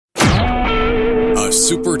a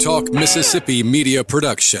Super Talk Mississippi media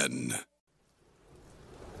production.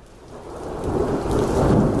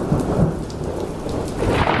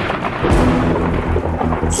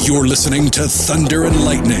 You're listening to Thunder and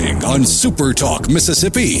Lightning on Super Talk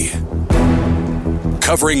Mississippi.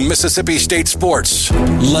 Covering Mississippi State sports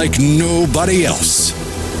like nobody else.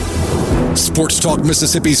 Sports Talk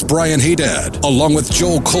Mississippi's Brian Haydad, along with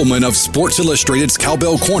Joel Coleman of Sports Illustrated's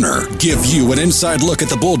Cowbell Corner, give you an inside look at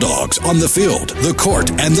the Bulldogs on the field, the court,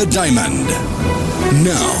 and the diamond.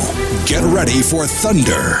 Now, get ready for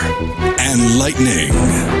Thunder and Lightning.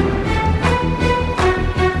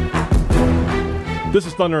 This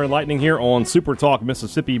is Thunder and Lightning here on Super Talk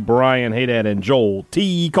Mississippi. Brian Haydad and Joel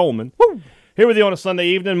T. Coleman. Woo! Here with you on a Sunday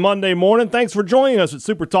evening, Monday morning. Thanks for joining us at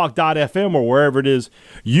supertalk.fm or wherever it is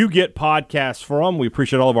you get podcasts from. We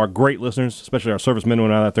appreciate all of our great listeners, especially our servicemen and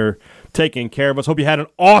women out there taking care of us. Hope you had an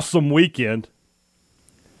awesome weekend.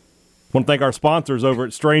 Want to thank our sponsors over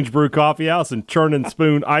at Strange Brew Coffee House and Churn and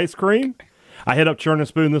Spoon Ice Cream. I hit up Churn and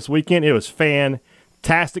Spoon this weekend. It was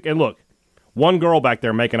fantastic. And look, one girl back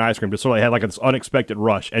there making ice cream just sort of had like this unexpected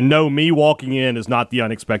rush. And no, me walking in is not the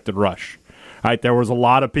unexpected rush. All right, there was a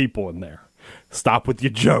lot of people in there. Stop with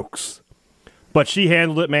your jokes. But she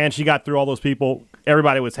handled it, man. She got through all those people.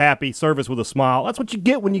 Everybody was happy. Service with a smile. That's what you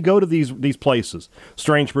get when you go to these places.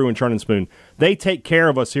 Strange Brew and Churn and Spoon. They take care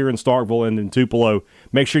of us here in Starkville and in Tupelo.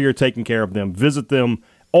 Make sure you're taking care of them. Visit them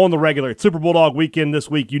on the regular. It's Super Bulldog weekend this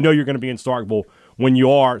week. You know you're going to be in Starkville. When you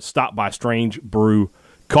are, stop by Strange Brew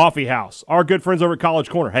Coffee House. Our good friends over at College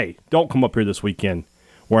Corner. Hey, don't come up here this weekend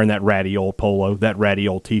wearing that ratty old polo, that ratty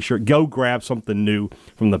old T-shirt. Go grab something new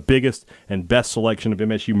from the biggest and best selection of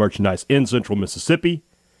MSU merchandise in Central Mississippi.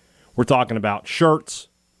 We're talking about shirts,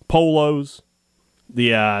 polos.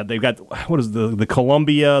 They've got, what is the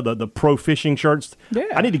Columbia, the pro fishing shirts. Yeah.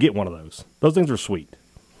 I need to get one of those. Those things are sweet.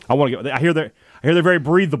 I want to get. I hear they're very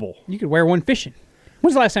breathable. You could wear one fishing.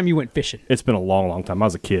 When's the last time you went fishing? It's been a long, long time. I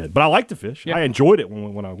was a kid, but I like to fish. Yeah. I enjoyed it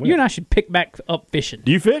when I went. You and I should pick back up fishing.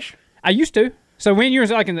 Do you fish? I used to. So when you're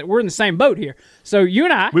like we're in the same boat here. So you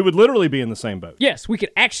and I, we would literally be in the same boat. Yes, we could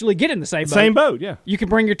actually get in the same boat. Same boat, yeah. You can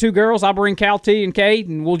bring your two girls. I'll bring Cal T and Kate,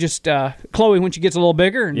 and we'll just Chloe when she gets a little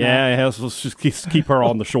bigger. And, let's just keep her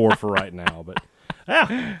on the shore for right now. But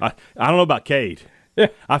yeah, I don't know about Kate. Yeah.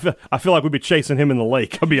 I feel like we'd be chasing him in the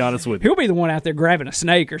lake. I'll be honest with you. He'll be the one out there grabbing a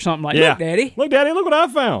snake or something like. Yeah. Look, Daddy, look what I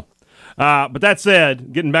found. But that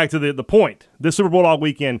said, getting back to the point, this Super Bulldog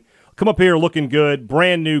weekend, come up here looking good,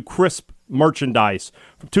 brand new, crisp merchandise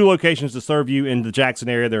from two locations to serve you in the Jackson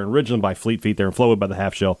area. They're in Ridgeland by Fleet Feet. They're in Flowood by the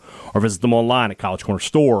Half Shell, or visit them online at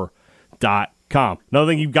collegecornerstore.com. Another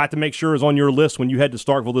thing you've got to make sure is on your list when you head to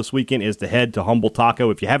Starkville this weekend is to head to Humble Taco.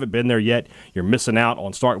 If you haven't been there yet, you're missing out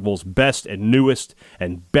on Starkville's best and newest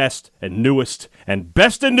and best and newest and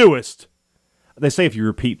best and newest. They say if you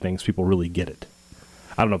repeat things, people really get it.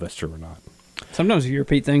 I don't know if that's true or not. Sometimes if you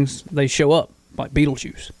repeat things, they show up, like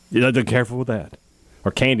Beetlejuice. Yeah, be careful with that.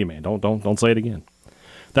 Or Candyman. Don't say it again.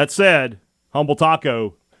 That said, Humble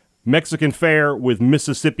Taco, Mexican fare with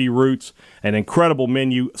Mississippi roots, an incredible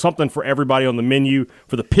menu, something for everybody on the menu,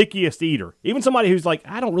 for the pickiest eater. Even somebody who's like,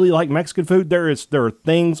 I don't really like Mexican food, there are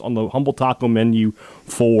things on the Humble Taco menu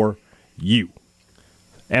for you.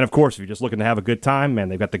 And, of course, if you're just looking to have a good time, man,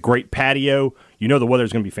 they've got the great patio. You know the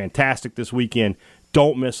weather's going to be fantastic this weekend.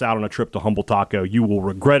 Don't miss out on a trip to Humble Taco. You will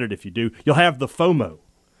regret it if you do. You'll have the FOMO.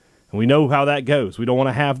 And we know how that goes. We don't want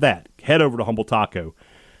to have that. Head over to Humble Taco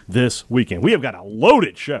this weekend. We have got a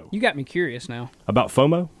loaded show. You got me curious now. About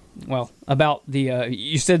FOMO? Well, about the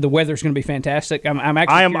you said the weather's going to be fantastic. I'm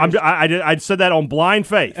actually I said that on blind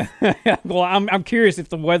faith. Well, I'm curious if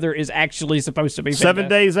the weather is actually supposed to be fantastic. 7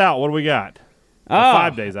 days out. What do we got?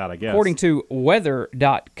 5 days out, I guess. According to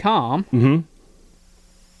weather.com. Mm-hmm.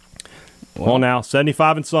 Well, now,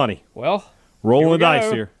 75 and sunny. Well, rolling the dice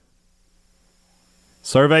here.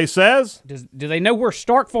 Survey says. Do they know where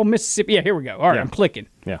Starkville, Mississippi? Yeah, here we go. All right, yeah. I'm clicking.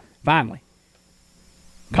 Yeah. Finally.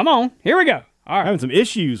 Come on. Here we go. All right. Having some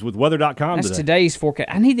issues with weather.com That's today. Today's forecast.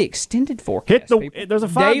 I need the extended forecast. There's a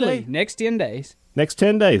 5 daily, day. next 10 days. Next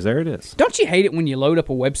 10 days. There it is. Don't you hate it when you load up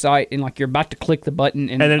a website and like you're about to click the button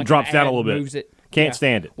and then like it drops down a little bit. Moves it. Can't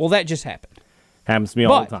stand it. Well, that just happened. Happens to me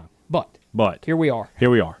all the time. But here we are. Here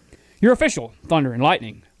we are. Your official Thunder and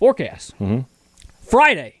Lightning forecast. Mm-hmm.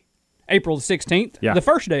 Friday, April the 16th, the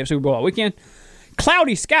first day of Super Bowl weekend.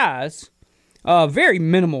 Cloudy skies, very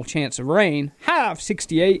minimal chance of rain, high of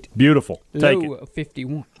 68. Beautiful. Low of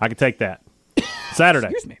 51. I can take that. Saturday.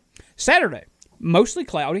 Excuse me. Saturday, mostly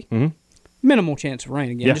cloudy, minimal chance of rain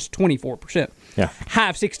again, just 24%. Yeah. High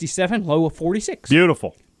of 67, low of 46.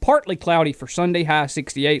 Beautiful. Partly cloudy for Sunday, high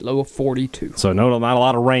 68, low of 42. So not a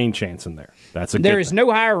lot of rain chance in there. That's a good There is thing.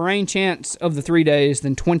 no higher rain chance of the 3 days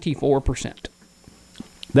than 24%.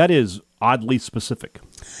 That is oddly specific.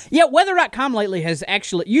 Yeah, weather.com lately has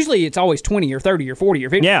actually, usually it's always 20 or 30 or 40 or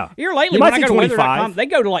 50. Yeah. Here lately, You might when I see go to 25. weather.com, they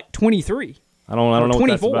go to like 23. I don't know what that's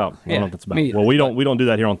 24. about. I don't know what that's about. Me either. Well, we don't do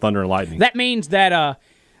that here on Thunder and Lightning. That means that,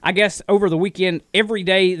 I guess, over the weekend, every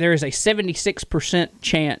day there is a 76%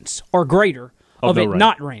 chance or greater of no it rain.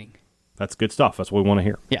 not raining. That's good stuff. That's what we want to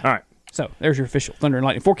hear. Yeah. All right. So there's your official Thunder and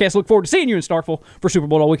Lightning forecast. Look forward to seeing you in Starkville for Super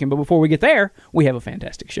Bowl all weekend. But before we get there, we have a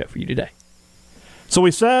fantastic show for you today. So we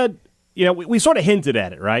said, we sort of hinted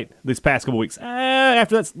at it, right? These past couple weeks.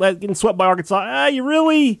 After that getting swept by Arkansas,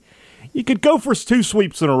 you could go for 2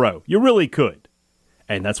 sweeps in a row. You really could.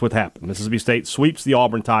 And that's what happened. Mississippi State sweeps the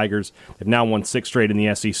Auburn Tigers. They've now won 6 straight in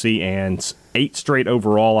the SEC and 8 straight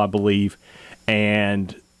overall, I believe.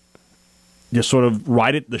 And just sort of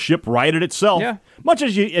the ship righted itself, much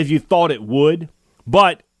as you thought it would.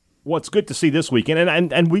 But what's good to see this weekend,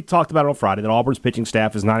 and we talked about it on Friday, that Auburn's pitching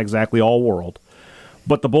staff is not exactly all world,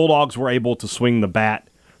 but the Bulldogs were able to swing the bat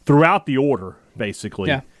throughout the order,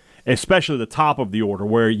 basically, especially the top of the order,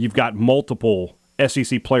 where you've got multiple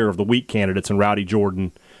SEC Player of the Week candidates in Rowdy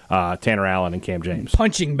Jordan, Tanner Allen, and Cam James.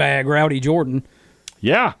 Punching bag, Rowdy Jordan.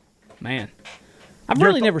 Yeah. Man. I've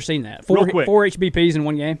really never seen that. Real quick. 4 HBPs in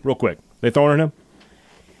one game. Real quick. They throwing at him?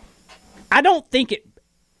 I don't think it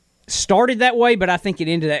started that way, but I think it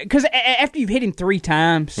ended that. Because after you've hit him 3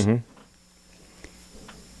 times,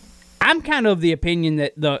 I'm kind of the opinion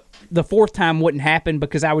that the 4th time wouldn't happen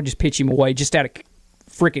because I would just pitch him away just out of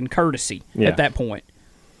freaking courtesy at that point.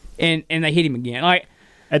 And they hit him again. Like,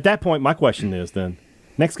 at that point, my question is then,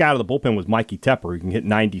 next guy out of the bullpen was Mikey Tepper, who can hit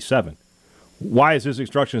 97. Why is his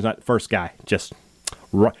instructions not the first guy? Just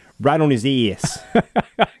right on his ass.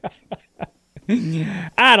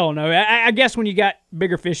 I don't know. I guess when you got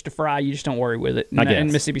bigger fish to fry, you just don't worry with it.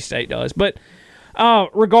 And Mississippi State does. But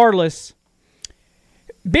regardless,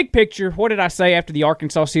 big picture, what did I say after the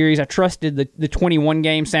Arkansas series? I trusted the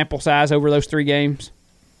 21-game sample size over those 3 games.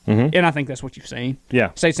 And I think that's what you've seen.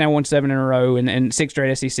 Yeah. State's now won 7 in a row and 6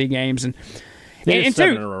 straight SEC games. And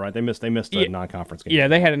 7 in a row, right? They missed a non-conference game. Yeah,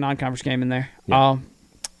 they had a non-conference game in there. Yeah.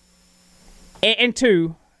 And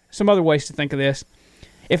 2, some other ways to think of this.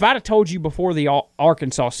 If I'd have told you before the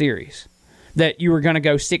Arkansas series that you were going to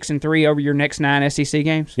go 6-3 over your next 9 SEC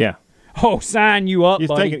games, sign you up,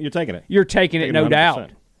 buddy. You're taking it. You're taking it, no 100%.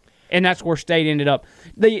 Doubt. And that's where State ended up.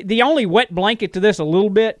 The only wet blanket to this a little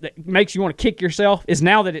bit that makes you want to kick yourself is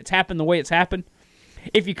now that it's happened the way it's happened.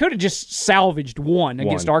 If you could have just salvaged one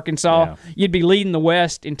against Arkansas, you'd be leading the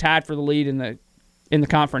West and tied for the lead in the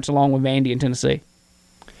conference along with Vandy and Tennessee.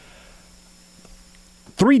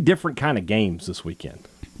 3 different kind of games this weekend.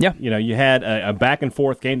 Yeah. You had a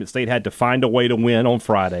back-and-forth game that State had to find a way to win on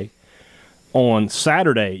Friday. On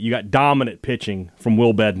Saturday, you got dominant pitching from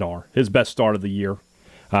Will Bednar, his best start of the year,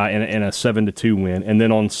 in a 7-2 win. And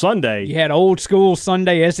then on Sunday, you had old-school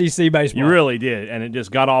Sunday SEC baseball. You really did, and it just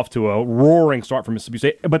got off to a roaring start for Mississippi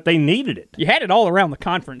State, but they needed it. You had it all around the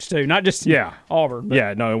conference, too, not just Auburn. But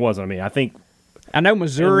yeah, no, it wasn't. I know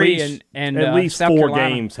Missouri and at least South 4 Carolina.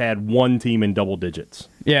 games had one team in double digits.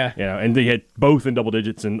 Yeah, and they had both in double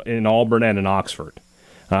digits in Auburn and in Oxford.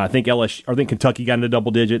 I think Kentucky got into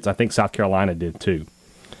double digits. I think South Carolina did too.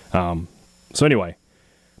 So anyway,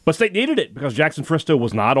 but State needed it because Jackson Fristow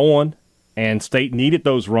was not on, and State needed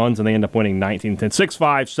those runs, and they ended up winning 19-10,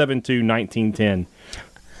 6-5, 7-2, 19-10.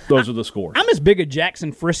 Those are the scores. I'm as big a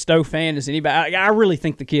Jackson Fristow fan as anybody. I really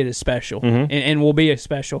think the kid is special and will be a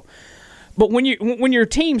special. But when your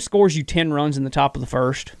team scores you 10 runs in the top of the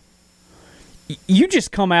first, you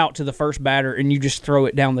just come out to the first batter and you just throw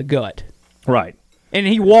it down the gut. Right. And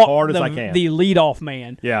he walked the leadoff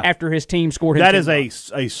man after his team scored him. That is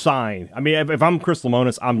a sign. I mean, if I'm Chris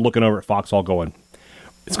Lemonis, I'm looking over at Foxhall going,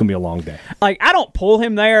 it's going to be a long day. Like, I don't pull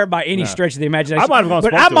him there by any stretch of the imagination.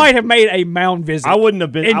 I might have made a mound visit. I wouldn't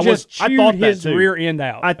have been. And I thought his rear end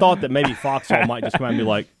out. I thought that maybe Foxhall might just come out and be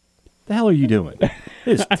like, the hell are you doing?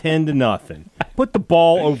 It's 10-0. Put the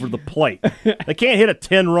ball over the plate. They can't hit a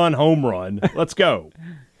 10-run home run. Let's go.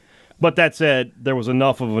 But that said, there was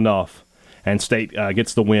enough, and State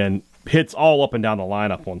gets the win. Hits all up and down the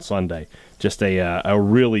lineup on Sunday. Just a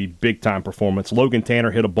really big-time performance. Logan Tanner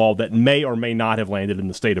hit a ball that may or may not have landed in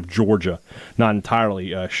the state of Georgia. Not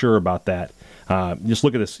entirely sure about that. Just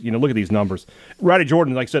look at this. Look at these numbers. Rowdy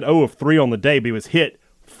Jordan, like I said, 0 of 3 on the day, but he was hit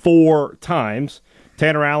 4 times.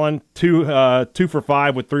 Tanner Allen, 2 for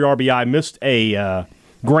 5 with 3 RBI. Missed a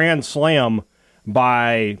grand slam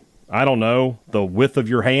by, I don't know, the width of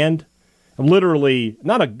your hand. Literally,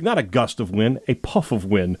 not a gust of wind, a puff of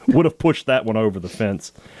wind would have pushed that one over the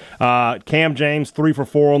fence. Cam James, 3 for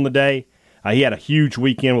 4 on the day. He had a huge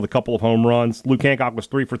weekend with a couple of home runs. Luke Hancock was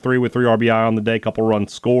 3 for 3 with 3 RBI on the day, a couple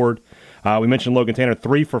runs scored. We mentioned Logan Tanner,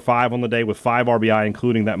 3 for 5 on the day with 5 RBI,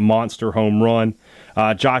 including that monster home run.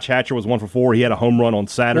 Josh Hatcher was 1 for 4. He had a home run on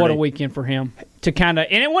Saturday. What a weekend for him. And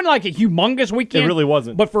it wasn't like a humongous weekend. It really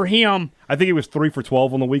wasn't. But for him, I think he was 3 for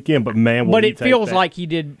 12 on the weekend, but man, but it feels like he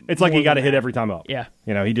did. It's like he got a hit every time up. Yeah.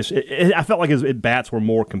 He just, I felt like his bats were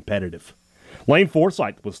more competitive. Lane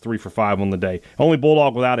Forsythe was 3 for 5 on the day. Only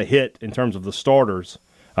Bulldog without a hit in terms of the starters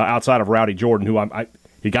outside of Rowdy Jordan, who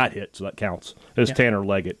he got hit, so that counts. It was Tanner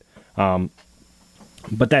Leggett.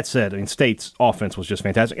 But that said, State's offense was just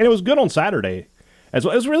fantastic. And it was good on Saturday as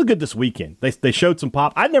well. It was really good this weekend. They showed some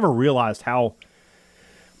pop. I never realized how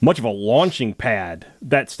much of a launching pad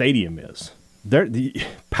that stadium is. The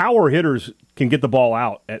power hitters can get the ball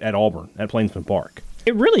out at Auburn, at Plainsman Park.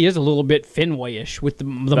 It really is a little bit Fenway-ish with the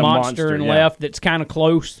monster and left that's kind of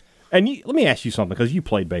close. And let me ask you something, because you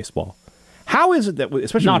played baseball. How is it that,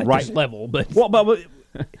 especially not at this level, but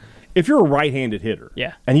if you're a right-handed hitter,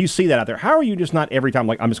 and you see that out there, how are you just not every time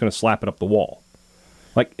like I'm just going to slap it up the wall?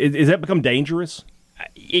 Like, is that become dangerous?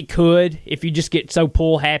 It could if you just get so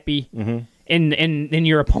pull happy, and then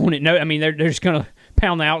your opponent they're just going to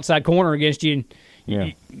pound the outside corner against you,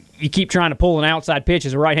 and you keep trying to pull an outside pitch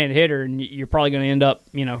as a right-handed hitter, and you're probably going to end up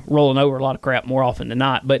rolling over a lot of crap more often than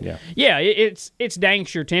not. But it's dang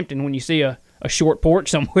sure tempting when you see a short porch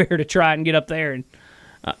somewhere to try and get up there and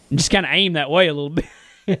just kind of aim that way a little bit.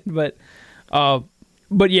 but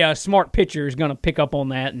a smart pitcher is going to pick up on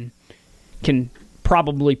that and can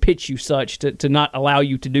probably pitch you such to not allow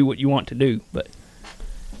you to do what you want to do. But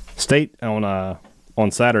State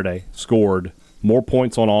on Saturday scored more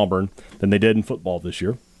points on Auburn than they did in football this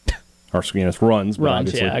year. Or it's runs, but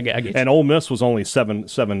obviously. Yeah, I get you. And Ole Miss was only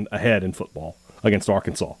 7 ahead in football against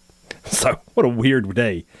Arkansas. So what a weird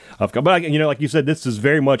day. But like you said, this is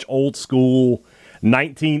very much old school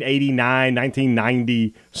 1989,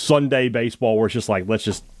 1990 Sunday baseball, where it's just like,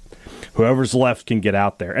 whoever's left can get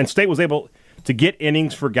out there. And State was able to get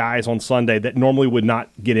innings for guys on Sunday that normally would not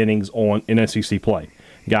get innings in SEC play.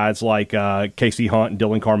 Guys like Casey Hunt and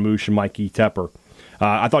Dylan Carmouche and Mikey Tepper.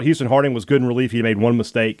 I thought Houston Harding was good in relief. He made one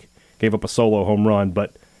mistake, gave up a solo home run,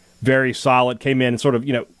 but very solid. Came in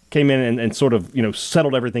and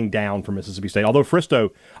settled everything down for Mississippi State. Although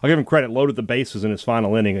Fristow, I'll give him credit, loaded the bases in his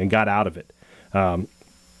final inning and got out of it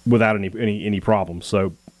without any problems.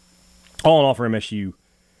 So all in all for MSU,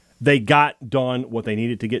 they got done what they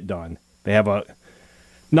needed to get done. They have a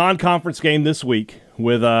non-conference game this week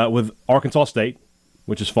with Arkansas State,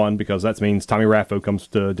 which is fun because that means Tommy Raffo comes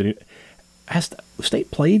to. Has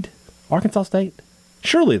State played Arkansas State?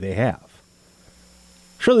 Surely they have.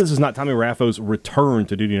 Surely this is not Tommy Raffo's return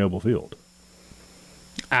to Dudy Noble Field.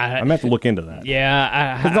 I'm going to have to look into that.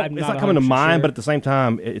 Yeah. It's not coming to mind, sure. But at the same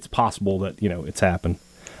time, it's possible that, it's happened.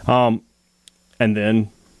 And then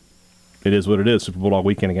it is what it is, Super Bulldog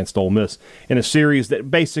weekend against Ole Miss, in a series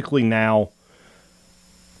that basically now,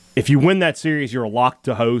 if you win that series, you're a lock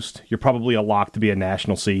to host. You're probably a lock to be a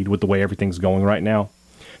national seed with the way everything's going right now.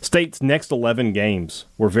 State's next 11 games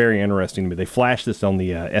were very interesting to me. They flashed this on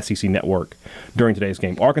the SEC Network during today's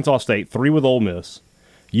game. Arkansas State, 3 with Ole Miss.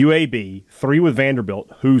 UAB, 3 with Vanderbilt,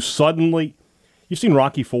 who suddenly... You've seen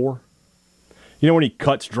Rocky IV? You know when he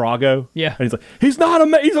cuts Drago? Yeah. And he's like, he's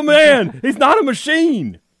a man! He's not a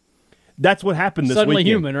machine! That's what happened this suddenly weekend.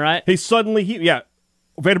 Human, right? He's suddenly...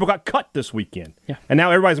 Vanderbilt got cut this weekend. Yeah. And now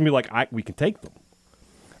everybody's going to be like, we can take them.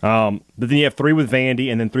 But then you have 3 with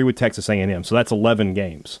Vandy and then 3 with Texas A&M. So that's 11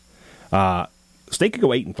 games. State could go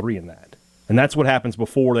 8-3 in that. And that's what happens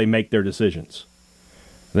before they make their decisions.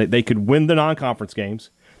 They could win the non-conference games.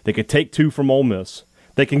 They could take 2 from Ole Miss.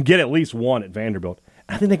 They can get at least 1 at Vanderbilt.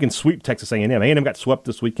 I think they can sweep Texas A&M. A&M got swept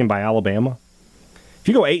this weekend by Alabama. If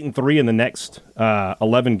you go 8-3 in the next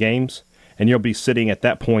 11 games, and you'll be sitting at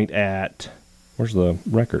that point at... Where's the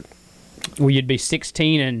record? Well, you'd be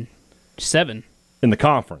 16-7. In the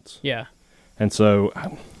conference. Yeah. And so,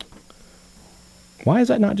 why is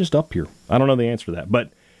that not just up here? I don't know the answer to that.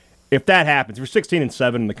 But if that happens, if you're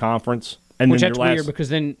 16-7 in the conference, and which then that's weird because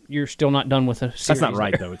then you're still not done with a series. That's not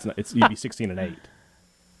right though. It's not. You'd be 16-8.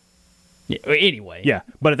 Yeah, anyway. Yeah,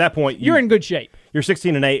 but at that point, you're in good shape. You're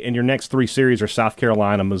 16-8, and your next 3 series are South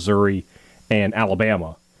Carolina, Missouri, and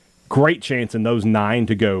Alabama. Great chance in those 9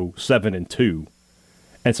 to go 7-2.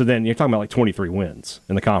 And so then you're talking about like 23 wins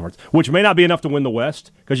in the conference, which may not be enough to win the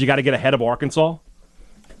West because you got to get ahead of Arkansas.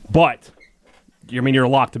 But you're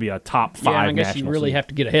locked to be a top 5 I guess national you really seed. have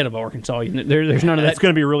to get ahead of Arkansas. There's none of that. It's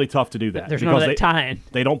going to be really tough to do that. There's none of that tying.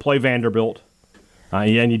 They don't play Vanderbilt,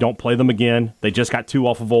 and you don't play them again. They just got 2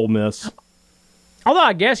 off of Ole Miss. Although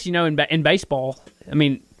I guess, in baseball, I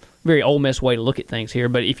mean, very Ole Miss way to look at things here,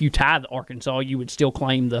 but if you tied Arkansas, you would still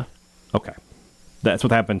claim the... Okay. That's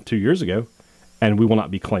what happened 2 years ago, and we will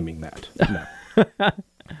not be claiming that. No.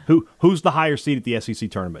 Who's the higher seed at the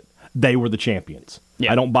SEC tournament? They were the champions.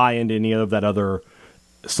 Yeah. I don't buy into any of that other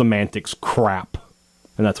semantics crap,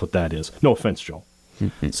 and that's what that is. No offense, Joel.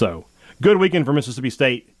 So, good weekend for Mississippi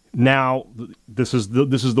State. Now, this is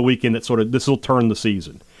the weekend that this will turn the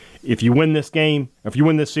season. If you win this game, if you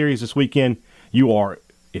win this series this weekend, you are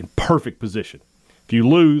in perfect position. If you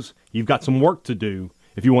lose, you've got some work to do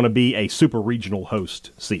if you want to be a super regional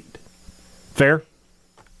host seed. Fair?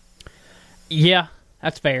 Yeah,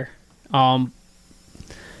 that's fair.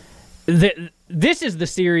 This is the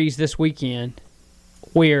series this weekend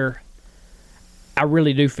where I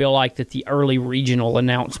really do feel like that the early regional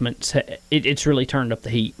announcements, it's really turned up the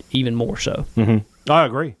heat even more so. Mm-hmm. I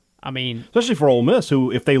agree. I mean, especially for Ole Miss,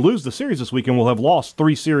 who, if they lose the series this weekend, will have lost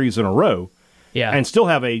 3 series in a row, and still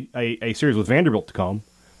have a series with Vanderbilt to come.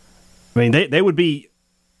 I mean, they would be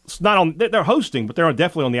not on. They're hosting, but they're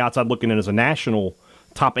definitely on the outside looking in as a national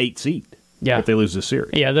top 8 seed. Yeah. If they lose this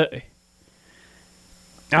series. Yeah.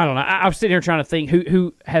 I don't know. I'm sitting here trying to think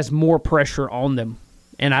who has more pressure on them,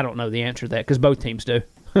 and I don't know the answer to that because both teams do.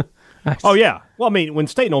 Oh yeah. Well, I mean, when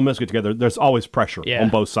State and Ole Miss get together, there's always pressure on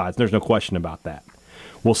both sides. There's no question about that.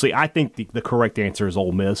 We'll see. I think the correct answer is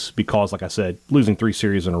Ole Miss because, like I said, losing 3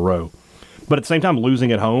 series in a row, but at the same time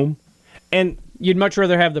losing at home, and you'd much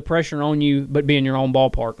rather have the pressure on you, but be in your own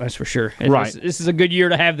ballpark. That's for sure. Right. This is a good year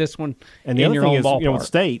to have this one and the in other your thing own is, ballpark. with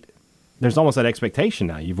State, there's almost that expectation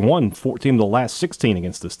now. You've won 14 of the last 16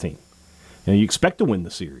 against this team, and you expect to win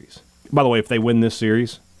the series. By the way, if they win this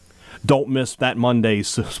series, don't miss that Monday's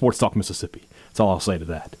Sports Talk Mississippi. That's all I'll say to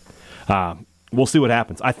that. We'll see what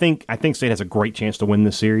happens. I think State has a great chance to win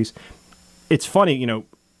this series. It's funny,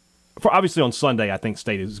 for obviously on Sunday, I think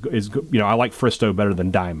State is I like Fristow better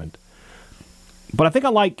than Diamond. But I think I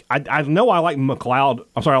like McLeod.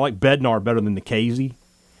 I'm sorry, I like Bednar better than Nikhazy.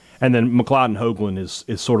 And then McLeod and Hoagland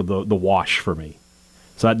is sort of the wash for me.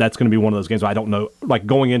 So that's going to be one of those games where I don't know. Like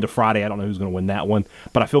going into Friday, I don't know who's going to win that one.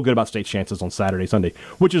 But I feel good about State's chances on Saturday, Sunday,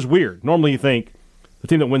 which is weird. Normally you think the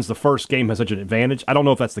team that wins the first game has such an advantage. I don't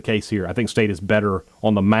know if that's the case here. I think State is better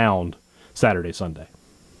on the mound Saturday, Sunday.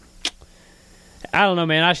 I don't know,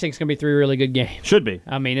 man. I just think it's going to be 3 really good games. Should be.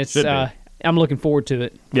 I mean, it's. I'm looking forward to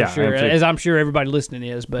it. For sure, as I'm sure everybody listening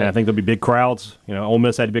is. But and I think there'll be big crowds. Ole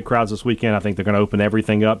Miss had big crowds this weekend. I think they're going to open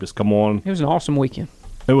everything up. Just come on. It was an awesome weekend.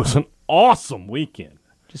 It was an awesome weekend.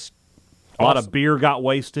 Just a lot of beer got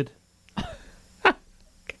wasted.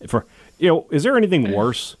 Is there anything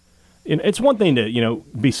worse? It's one thing to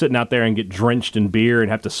be sitting out there and get drenched in beer and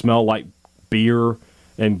have to smell like beer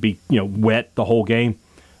and be wet the whole game,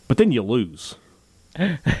 but then you lose.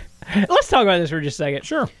 Let's talk about this for just a second.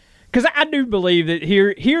 Sure. Because I do believe that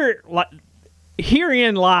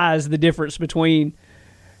herein lies the difference between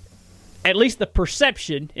at least the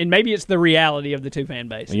perception and maybe it's the reality of the two fan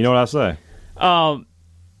bases. You know what I say?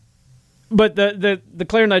 But the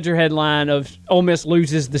Claire Nudger headline of Ole Miss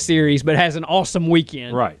loses the series but has an awesome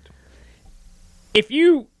weekend. Right. If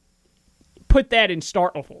you put that in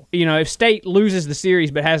Starkville, if State loses the series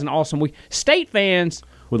but has an awesome week, State fans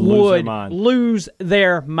would lose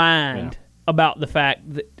their mind about the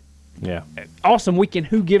fact that awesome weekend,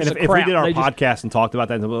 who gives a crap? If we did our podcast and talked about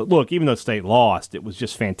that, look, even though State lost, it was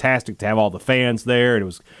just fantastic to have all the fans there, and it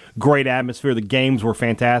was great atmosphere. The games were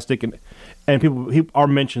fantastic, and our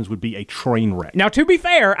mentions would be a train wreck. Now, to be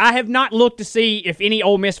fair, I have not looked to see if any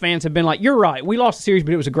Ole Miss fans have been like, you're right, we lost the series,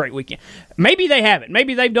 but it was a great weekend. Maybe they haven't.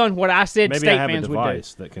 Maybe they've done what I said State fans would do. Maybe I have a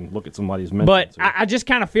device that can look at somebody's mentions. But I just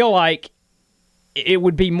kind of feel like it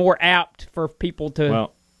would be more apt for people to...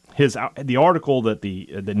 Well, the article that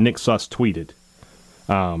that Nick Suss tweeted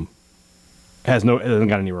hasn't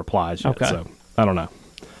got any replies yet. Okay. So I don't know.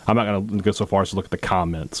 I'm not going to go so far as to look at the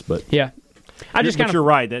comments, but yeah, you're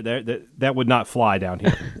right that would not fly down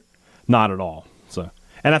here, not at all. So,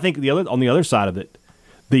 and I think on the other side of it,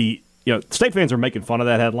 State fans are making fun of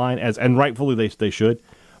that headline and rightfully they should,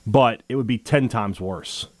 but it would be 10 times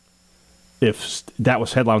worse if that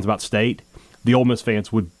was headlines about State. The Ole Miss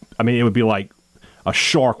fans would. I mean, it would be like a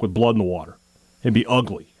shark with blood in the water. It'd be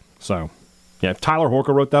ugly. So, yeah, if Tyler Horka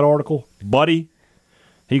wrote that article, buddy,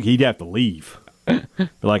 he'd have to leave. Be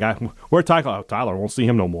like, where'd Tyler? Oh, Tyler, won't see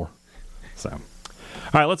him no more. So, all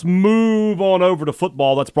All right, let's move on over to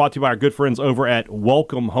football. That's brought to you by our good friends over at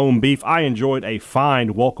Welcome Home Beef. I enjoyed a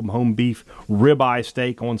fine Welcome Home Beef ribeye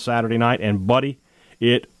steak on Saturday night, and buddy,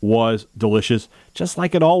 it was delicious, just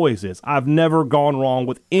like it always is. I've never gone wrong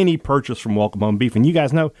with any purchase from Welcome Home Beef, and you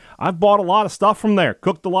guys know I've bought a lot of stuff from there,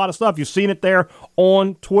 cooked a lot of stuff. You've seen it there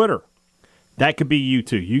on Twitter. That could be you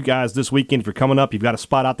too. You guys this weekend, if you're coming up, you've got a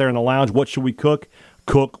spot out there in the lounge. What should we cook?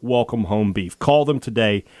 Cook Welcome Home Beef. Call them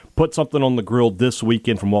today. Put something on the grill this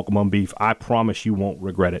weekend from Welcome Home Beef. I promise you won't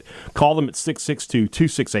regret it. Call them at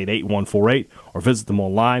 662-268-8148 or visit them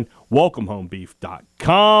online,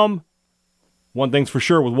 welcomehomebeef.com. One thing's for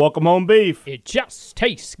sure with Welcome Home Beef, it just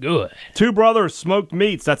tastes good. Two Brothers Smoked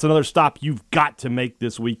Meats. That's another stop you've got to make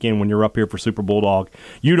this weekend when you're up here for Super Bulldog.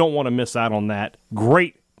 You don't want to miss out on that.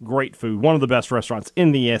 Great food. One of the best restaurants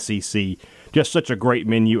in the SEC. Just such a great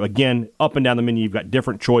menu. Again, up and down the menu, you've got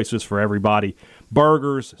different choices for everybody.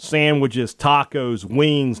 Burgers, sandwiches, tacos,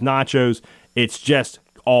 wings, nachos. It's just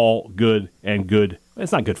all good and good.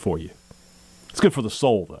 It's not good for you. It's good for the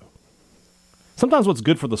soul, though. Sometimes what's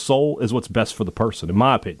good for the soul is what's best for the person, in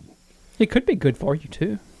my opinion. It could be good for you,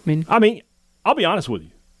 too. I mean, I'll be honest with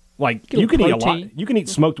you. Like, you can eat a lot. You can eat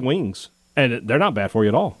smoked wings, and they're not bad for you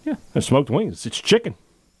at all. Yeah. They're smoked wings. It's chicken.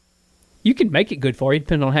 You can make it good for you,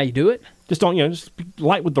 depending on how you do it. Just don't, just be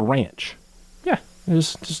light with the ranch. Yeah.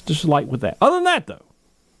 Just light with that. Other than that, though,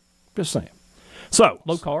 just saying. So.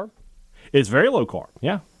 Low carb? It's very low carb,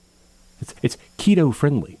 yeah. It's keto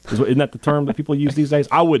friendly. Isn't that the term that people use these days?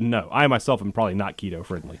 I wouldn't know. I myself am probably not keto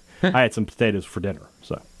friendly. I had some potatoes for dinner,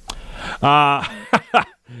 so.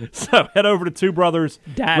 So head over to Two Brothers.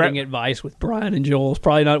 Dieting advice with Brian and Joel is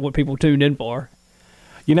probably not what people tuned in for.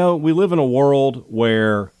 We live in a world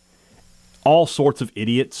where all sorts of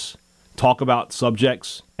idiots talk about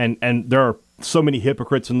subjects, and there are so many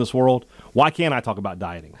hypocrites in this world. Why can't I talk about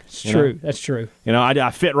dieting? It's true. That's true.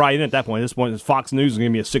 I fit right in at that point. At this point, Fox News is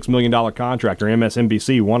going to be a $6 million contract, or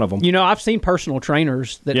MSNBC, one of them. I've seen personal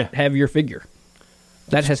trainers that have your figure.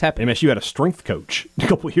 That has happened. MSU had a strength coach a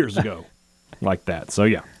couple of years ago like that. So,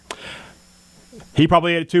 yeah. He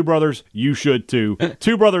probably ate at Two Brothers. You should, too.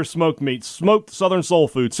 Two Brothers Smoked Meats. Smoked Southern Soul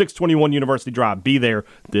Food, 621 University Drive. Be there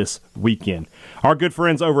this weekend. Our good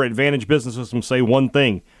friends over at Advantage Business Systems say one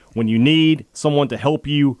thing. When you need someone to help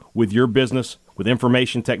you with your business, with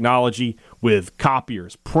information technology, with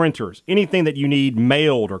copiers, printers, anything that you need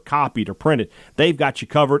mailed or copied or printed, they've got you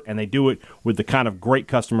covered, and they do it with the kind of great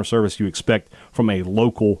customer service you expect from a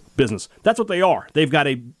local business. That's what they are. They've got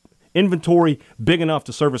a inventory big enough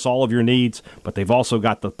to service all of your needs, but they've also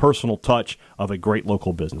got the personal touch of a great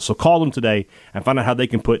local business. So call them today and find out how they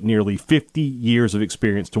can put nearly 50 years of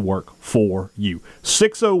experience to work for you.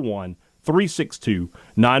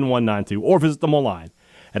 601-362-9192, or visit them online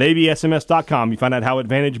at absms.com. You find out how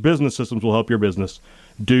Advantage Business Systems will help your business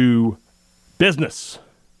do business.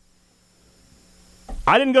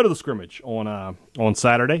 I didn't go to the scrimmage on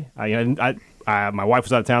Saturday. My wife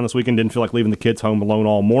was out of town this weekend, didn't feel like leaving the kids home alone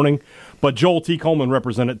all morning. But Joel T. Coleman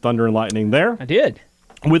represented Thunder and Lightning there. I did.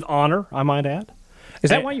 With honor, I might add.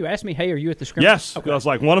 Is that why you asked me, hey, are you at the scrimmage? Yes. Okay. I was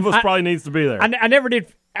like, one of us probably needs to be there. I never did.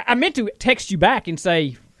 I meant to text you back and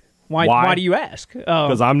say, why do you ask?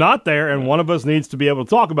 Because I'm not there, and one of us needs to be able to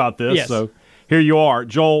talk about this. Yes. So here you are.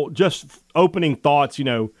 Joel, just opening thoughts,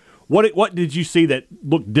 what did you see that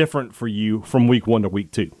looked different for you from week 1 to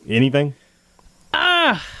week 2? Anything?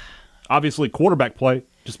 Obviously, quarterback play,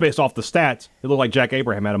 just based off the stats, it looked like Jack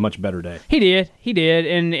Abraham had a much better day. He did,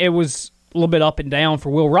 and it was a little bit up and down for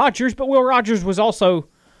Will Rogers, but Will Rogers was also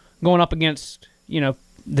going up against,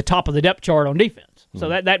 the top of the depth chart on defense. So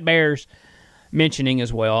that bears mentioning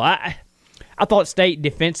as well. I thought State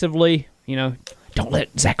defensively, don't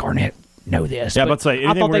let Zach Arnett know this. Yeah, but say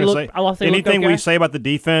anything we say about the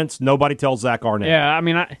defense, nobody tells Zach Arnett.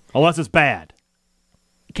 Yeah, unless it's bad.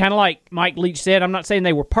 Kind of like Mike Leach said, I'm not saying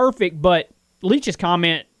they were perfect, but Leach's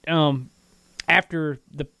comment after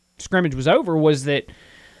the scrimmage was over was that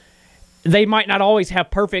they might not always have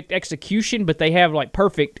perfect execution, but they have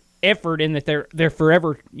perfect effort in that they're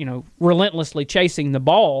forever, relentlessly chasing the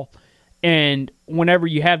ball. And whenever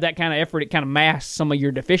you have that kind of effort, it kind of masks some of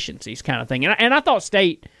your deficiencies, kind of thing. And I thought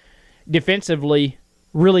State defensively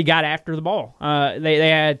really got after the ball. They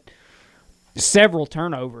had several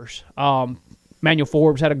turnovers. Manuel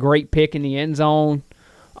Forbes had a great pick in the end zone.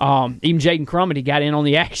 Even Jaden Crumity got in on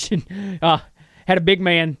the action. Had a big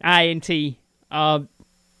man INT. I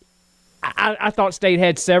thought State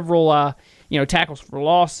had several tackles for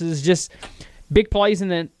losses, just big plays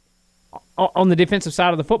on the defensive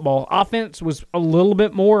side of the football. Offense was a little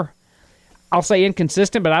bit more, I'll say,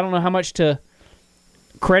 inconsistent, but I don't know how much to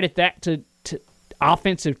credit that to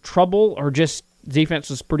offensive trouble or just Defense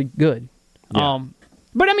was pretty good. Yeah.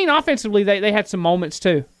 But, I mean, offensively, they had some moments,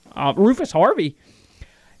 too. Rufus Harvey,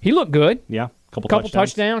 he looked good. Yeah, couple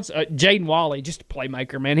touchdowns. Jaden Wally, just a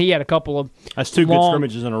playmaker, man. He had a couple of That's two good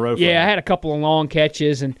scrimmages in a row for him. I had a couple of long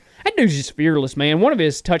catches, and that dude's just fearless, man. One of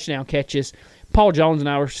his touchdown catches, Paul Jones and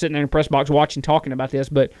I were sitting there in the press box watching, talking about this,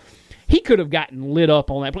 but he could have gotten lit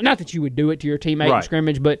up on that play. Not that you would do it to your teammate in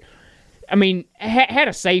scrimmage, but, I mean, had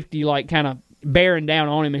a safety, like, kind of bearing down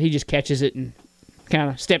on him, and he just catches it and kind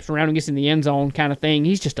of steps around and gets in the end zone kind of thing.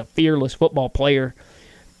 He's just a fearless football player,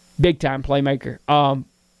 big-time playmaker.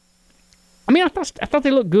 I mean, I thought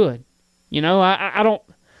they looked good. You know, I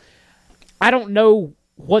don't know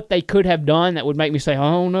what they could have done that would make me say,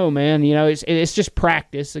 oh, no, man. You know, it's just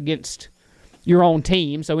practice against your own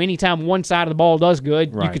team. So anytime one side of the ball does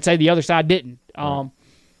good, you could say the other side didn't.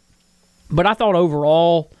 But I thought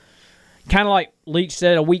overall, kind of like Leach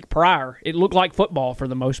said a week prior, it looked like football for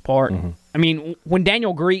the most part. Mm-hmm. I mean, when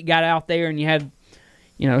Daniel Greek got out there and you had,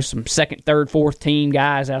 you know, some second, third, fourth team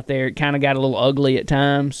guys out there, it kind of got a little ugly at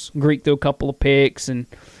times. Greek threw a couple of picks and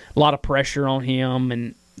a lot of pressure on him.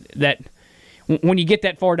 And that when you get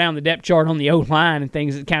that far down the depth chart on the O-line and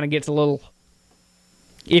things, it kind of gets a little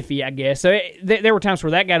iffy, I guess. So there were times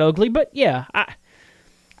where that got ugly. But, yeah,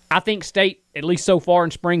 I think State, at least so far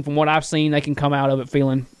in spring, from what I've seen, they can come out of it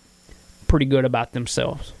feeling pretty good about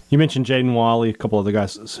themselves. You mentioned Jaden Wally, a couple other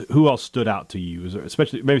guys. Who else stood out to you,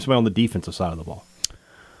 especially maybe somebody on the defensive side of the ball?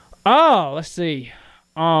 Oh, let's see.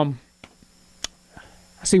 I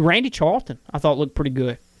see Randy Charlton. I thought looked pretty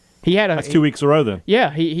good. That's 2 weeks in a row then.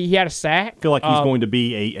 Yeah, he had a sack. I feel like he's going to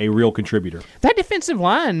be a real contributor. That defensive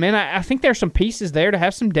line, man, I think there's some pieces there to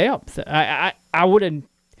have some depth. I wouldn't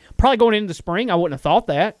probably going into the spring. I wouldn't have thought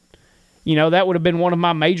that. You know, that would have been one of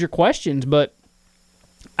my major questions. But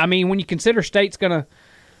I mean, when you consider State's going to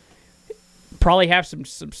probably have some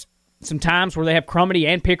times where they have Crumity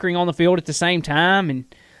and Pickering on the field at the same time, and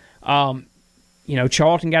you know,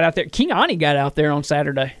 Charlton got out there. King-Ani got out there on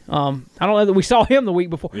Saturday. I don't know that we saw him the week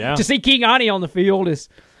before. Yeah. To see King-Ani on the field is,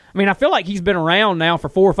 I mean, I feel like he's been around now for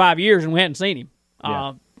 4 or 5 years and we hadn't seen him.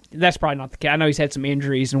 Yeah. That's probably not the case. I know he's had some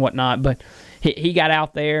injuries and whatnot, but he got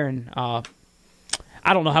out there, and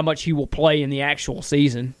I don't know how much he will play in the actual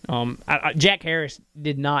season. Jack Harris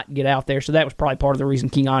did not get out there, so that was probably part of the reason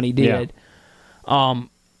King-Ani did. Yeah.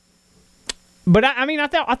 But I mean, I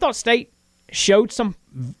thought State showed some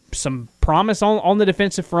promise on the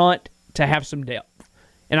defensive front to have some depth.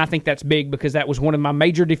 And I think that's big because that was one of my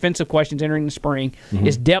major defensive questions entering the spring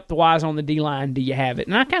is depth-wise on the D-line, do you have it?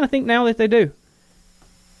 And I kind of think now that they do.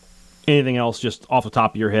 Anything else just off the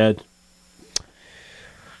top of your head?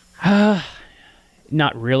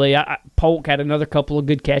 Not really. Polk had another couple of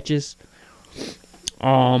good catches.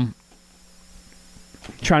 Trying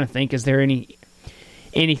to think, is there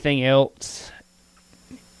anything else?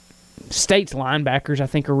 State's linebackers, I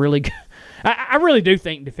think, are really good. I really do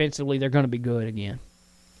think defensively they're going to be good again.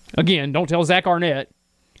 Again, don't tell Zach Arnett.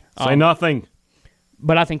 Say nothing.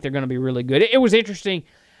 But I think they're going to be really good. It was interesting.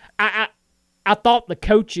 I thought the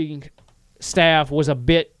coaching staff was a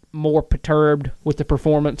bit more perturbed with the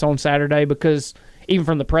performance on Saturday because even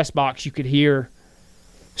from the press box you could hear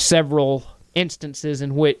several instances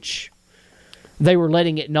in which they were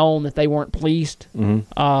letting it known that they weren't pleased.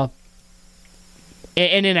 Mm-hmm.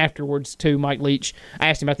 And then afterwards, too, Mike Leach, I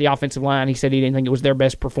asked him about the offensive line. He said he didn't think it was their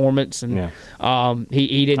best performance. And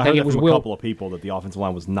he didn't think it was Will. A couple of people that the offensive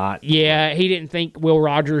line was not. Yeah, he didn't think Will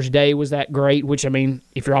Rogers' day was that great, which, I mean,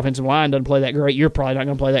 if your offensive line doesn't play that great, you're probably not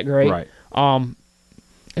going to play that great. Right.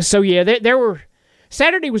 So, yeah, there were –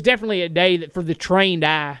 Saturday was definitely a day that for the trained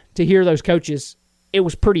eye to hear those coaches, it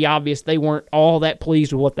was pretty obvious they weren't all that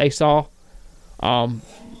pleased with what they saw. But,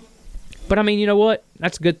 I mean, you know what?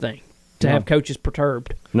 That's a good thing. To have coaches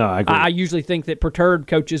perturbed. No, I agree. I usually think that perturbed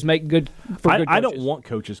coaches make good for good coaches. I don't want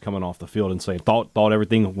coaches coming off the field and saying thought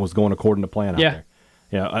everything was going according to plan out there.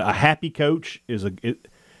 Yeah, a happy coach is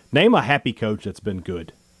name a happy coach that's been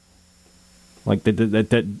good. Like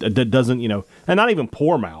that doesn't, you know, and not even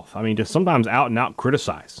poor mouth. I mean, just sometimes out and out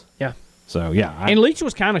criticize. Yeah. So yeah, and Leach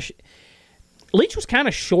was kind of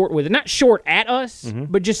short with it, not short at us,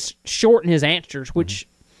 but just short in his answers, which.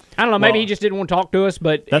 I don't know. Maybe he just didn't want to talk to us,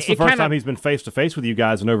 but that's the first time he's been face to face with you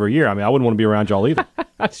guys in over a year. I mean, I wouldn't want to be around y'all either.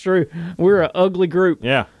 That's true. We're an ugly group.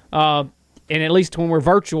 Yeah. And at least when we're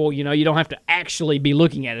virtual, you know, you don't have to actually be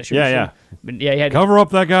looking at us. Yeah. But yeah, he had cover up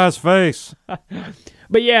that guy's face.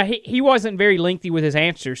 But yeah, he wasn't very lengthy with his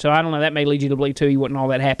answer, so I don't know. That may lead you to believe too he wasn't all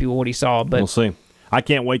that happy with what he saw. But we'll see. I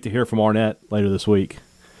can't wait to hear from Arnett later this week.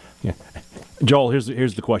 Yeah. Joel, here's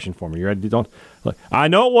the question for me. You ready? I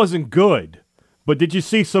know it wasn't good. But did you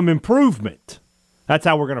see some improvement? That's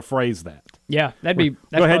how we're going to phrase that. Yeah, that'd be. That's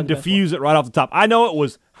Go ahead probably and the best diffuse it right off the top. I know it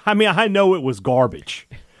was garbage,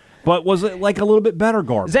 but was it like a little bit better one.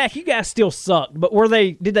 garbage? Zach, you guys still sucked, but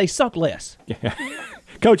did they suck less?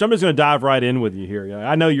 Coach, I'm just going to dive right in with you here.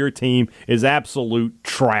 I know your team is absolute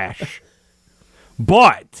trash,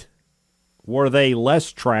 but were they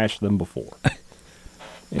less trash than before?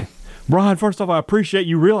 Yeah. Brian, first off, I appreciate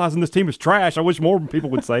you realizing this team is trash. I wish more people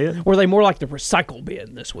would say it. Were they more like the recycle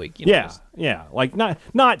bin this week? You know? Yeah, like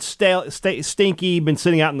not stale, stinky, been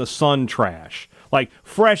sitting out in the sun trash. Like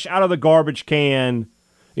fresh out of the garbage can,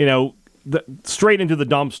 straight into the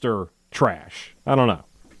dumpster trash. I don't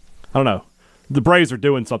know. The Braves are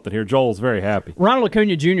doing something here. Joel's very happy. Ronald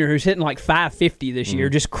Acuna Jr., who's hitting like 550 this year,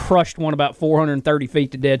 just crushed one about 430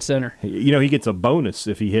 feet to dead center. He gets a bonus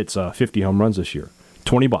if he hits 50 home runs this year.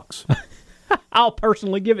 $20. I'll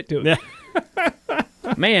personally give it to him. Yeah.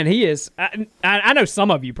 Man, he is. I know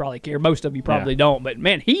some of you probably care. Most of you probably don't. But,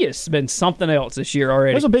 man, he has been something else this year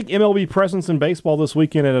already. There's a big MLB presence in baseball this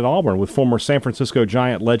weekend at Auburn with former San Francisco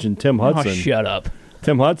Giant legend Tim Hudson. Oh, shut up.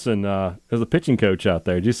 Tim Hudson is the pitching coach out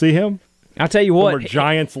there. Did you see him? I'll tell you what. Former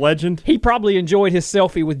Giants legend. He probably enjoyed his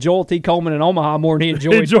selfie with Joel T. Coleman in Omaha more than he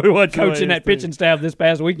enjoyed coaching that pitching staff this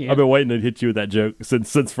past weekend. I've been waiting to hit you with that joke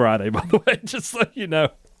since Friday, by the way, just so you know.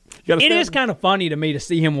 It is kind of funny to me to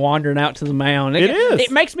see him wandering out to the mound. It is.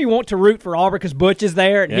 It makes me want to root for Auburn because Butch is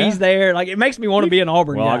there and he's there. Like, it makes me want to be an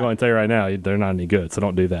Auburn guy. Well, I'm going to tell you right now, they're not any good, so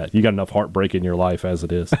don't do that. You got enough heartbreak in your life as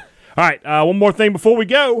it is. All right, one more thing before we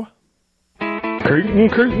go. Cruton,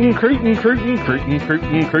 Cruton, Cruton, Cruton, Cruton,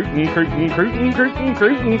 Cruton, Cruton, Cruton, Cruton, Cruton,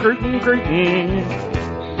 Cruton, Cruton,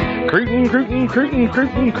 Cruton. Cruton, Cruton, Cruton,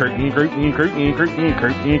 Cruton, Cruton, Cruton, Cruton, Cruton,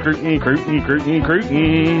 Cruton, Cruton, Cruton,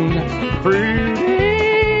 Cruton, Cruton.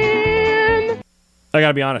 I got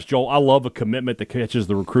to be honest, Joel, I love a commitment that catches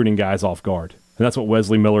the recruiting guys off guard. And that's what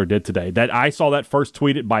Wesley Miller did today. That I saw that first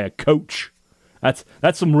tweeted by a coach. That's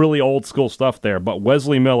some really old school stuff there. But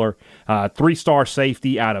Wesley Miller, 3-star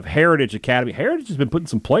safety out of Heritage Academy. Heritage has been putting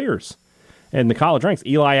some players in the college ranks.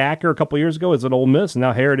 Eli Acker a couple years ago is at Ole Miss, and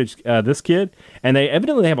now Heritage, this kid. And they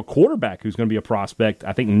evidently have a quarterback who's going to be a prospect,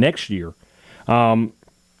 I think, next year.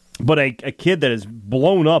 But a kid that has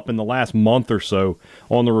blown up in the last month or so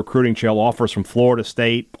on the recruiting trail, offers from Florida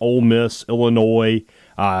State, Ole Miss, Illinois,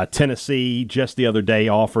 Tennessee, just the other day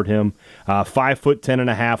offered him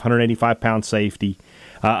 5'10.5", 185-pound safety.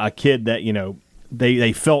 A kid that,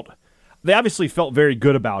 they obviously felt very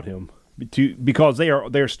good about him because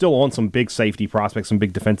they're still on some big safety prospects, some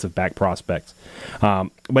big defensive back prospects.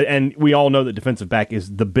 But we all know that defensive back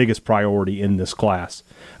is the biggest priority in this class.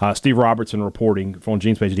 Steve Robertson reporting from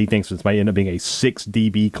Gene's page that he thinks this may end up being a 6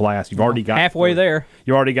 DB class. You've already got halfway there.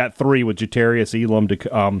 You already got 3 with Jatarius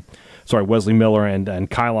Elam, Wesley Miller and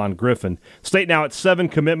Kylon Griffin. State now at 7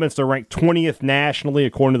 commitments. They're ranked 20th nationally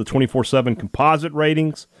according to the 24/7 composite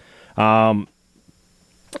ratings. And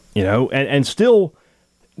still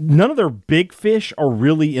none of their big fish are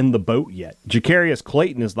really in the boat yet. Jacarius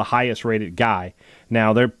Clayton is the highest rated guy.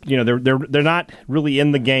 Now they're not really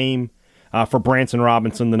in the game for Branson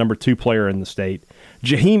Robinson, the number 2 player in the state.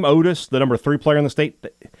 Jaheim Otis, the number 3 player in the state,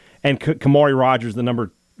 and Kamari Rogers, the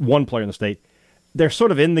number 1 player in the state. They're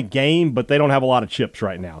sort of in the game, but they don't have a lot of chips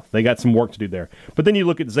right now. They got some work to do there. But then you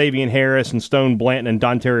look at Xavier Harris and Stone Blanton and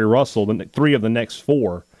Donterry Russell, the 3 of the next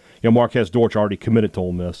 4. Marquez Dortch already committed to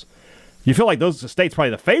Ole Miss. You feel like those state's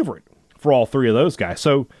probably the favorite for all 3 of those guys.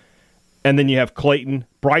 So, and then you have Clayton,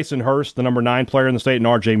 Bryson Hurst, the number 9 player in the state, and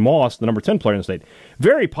R.J. Moss, the number 10 player in the state.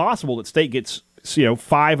 Very possible that state gets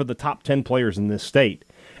 5 of the top 10 players in this state,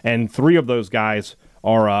 and 3 of those guys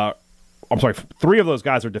are 3 of those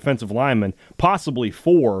guys are defensive linemen, possibly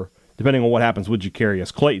 4, depending on what happens with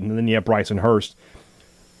Jacarius Clayton. And then you have Bryson Hurst.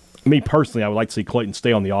 Me personally, I would like to see Clayton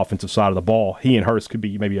stay on the offensive side of the ball. He and Hurst could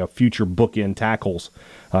be maybe a future bookend tackles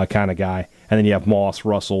kind of guy. And then you have Moss,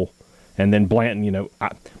 Russell, and then Blanton. Blanton's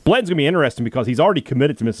going to be interesting because he's already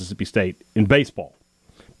committed to Mississippi State in baseball.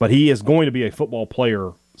 But he is going to be a football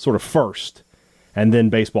player sort of first, and then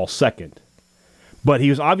baseball second. But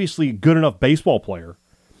he was obviously a good enough baseball player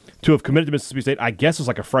to have committed to Mississippi State, I guess, as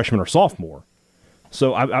like a freshman or sophomore.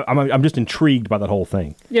 So I'm just intrigued by that whole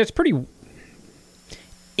thing. Yeah, it's pretty.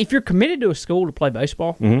 If you're committed to a school to play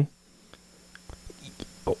baseball,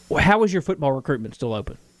 how is your football recruitment still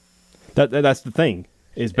open? That's the thing.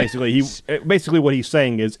 Is basically what he's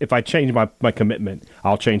saying is if I change my commitment,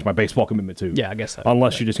 I'll change my baseball commitment too. Yeah, I guess so.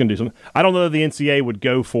 Unless you're just going to do something. I don't know that the NCAA would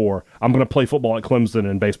go for I'm going to play football at Clemson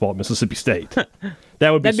and baseball at Mississippi State.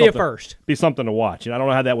 That'd be a first. Be something to watch. I don't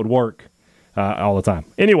know how that would work all the time.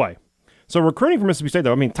 Anyway, so recruiting for Mississippi State,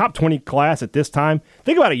 though, top 20 class at this time.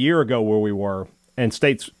 Think about a year ago where we were, and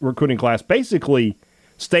State's recruiting class basically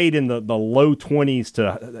stayed in the low 20s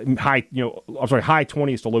to high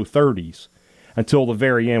 20s to low 30s until the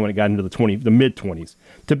very end when it got into the mid 20s.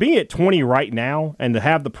 To be at 20 right now and to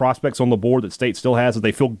have the prospects on the board that State still has that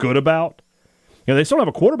they feel good about, they still don't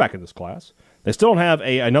have a quarterback in this class. They still don't have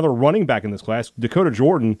another running back in this class. Dakota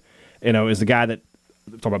Jordan, is the guy that,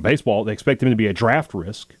 talking about baseball, they expect him to be a draft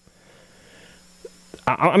risk.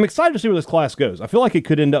 I'm excited to see where this class goes. I feel like it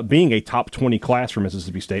could end up being a top 20 class for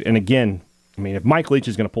Mississippi State. And again, if Mike Leach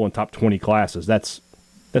is going to pull in top 20 classes, that's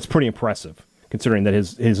pretty impressive, considering that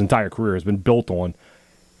his entire career has been built on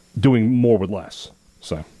doing more with less.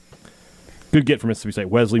 So, good get for Mississippi State.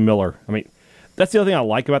 Wesley Miller. That's the other thing I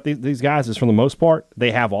like about these guys is, for the most part,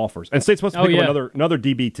 they have offers. And State's supposed to pick up another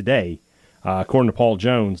DB today, according to Paul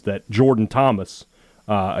Jones, that Jordan Thomas,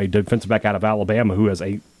 a defensive back out of Alabama, who has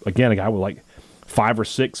a guy with like 5 or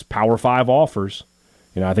 6 Power 5 offers.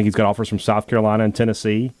 I think he's got offers from South Carolina and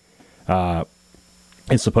Tennessee.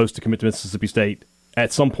 Is supposed to commit to Mississippi State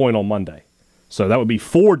at some point on Monday. So that would be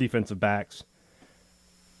 4 defensive backs.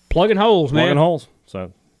 Plugging holes, man. Plugging holes.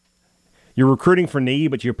 So you're recruiting for need,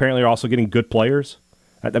 but you apparently are also getting good players.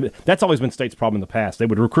 That's always been State's problem in the past. They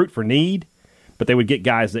would recruit for need, but they would get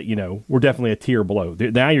guys that, were definitely a tier below.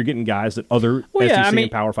 Now you're getting guys that other SEC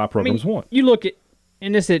and Power 5 programs want. You look at,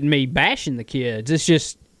 and this isn't me bashing the kids, it's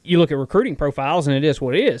just you look at recruiting profiles, and it is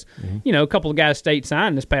what it is. Mm-hmm. A couple of guys State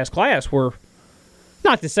signed this past class were,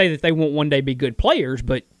 not to say that they won't one day be good players,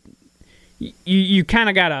 but you kind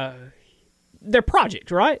of got to, they're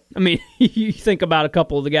projects, right? You think about a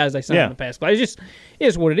couple of the guys they signed in the past class. It just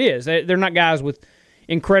is what it is. They're not guys with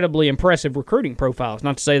incredibly impressive recruiting profiles.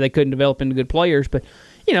 Not to say they couldn't develop into good players, but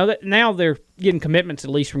now they're getting commitments, at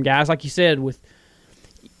least from guys, like you said, with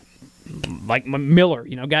like Miller,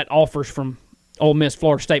 got offers from Ole Miss,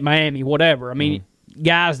 Florida State, Miami, whatever.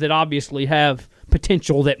 Guys that obviously have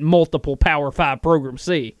potential that multiple Power 5 programs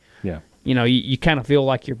see. Yeah. You kind of feel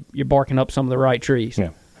like you're barking up some of the right trees.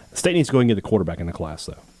 Yeah. State needs to go and get the quarterback in the class,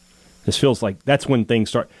 though. This feels like that's when things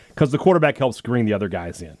start, because the quarterback helps bring the other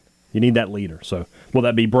guys in. You need that leader. So will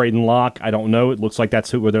that be Braden Locke? I don't know. It looks like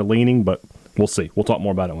that's where they're leaning, but we'll see. We'll talk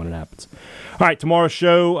more about it when it happens. All right, tomorrow's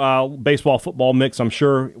show, baseball, football mix, I'm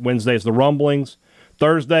sure. Wednesday's the rumblings.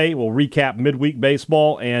 Thursday, we'll recap midweek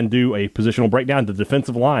baseball and do a positional breakdown of the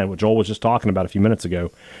defensive line, which Joel was just talking about a few minutes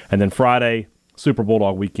ago. And then Friday, Super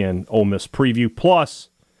Bulldog weekend, Ole Miss preview. Plus,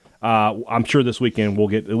 I'm sure this weekend we'll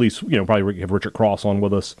get at least, probably have Richard Cross on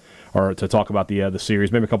with us or to talk about the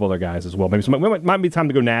series, maybe a couple other guys as well. Maybe might be time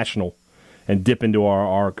to go national and dip into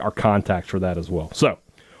our contacts for that as well. So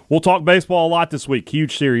we'll talk baseball a lot this week.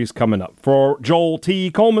 Huge series coming up. For Joel T.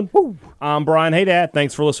 Coleman, I'm Brian Haydad.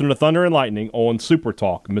 Thanks for listening to Thunder and Lightning on Super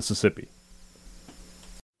Talk Mississippi.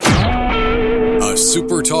 A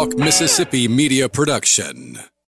Super Talk Mississippi media production.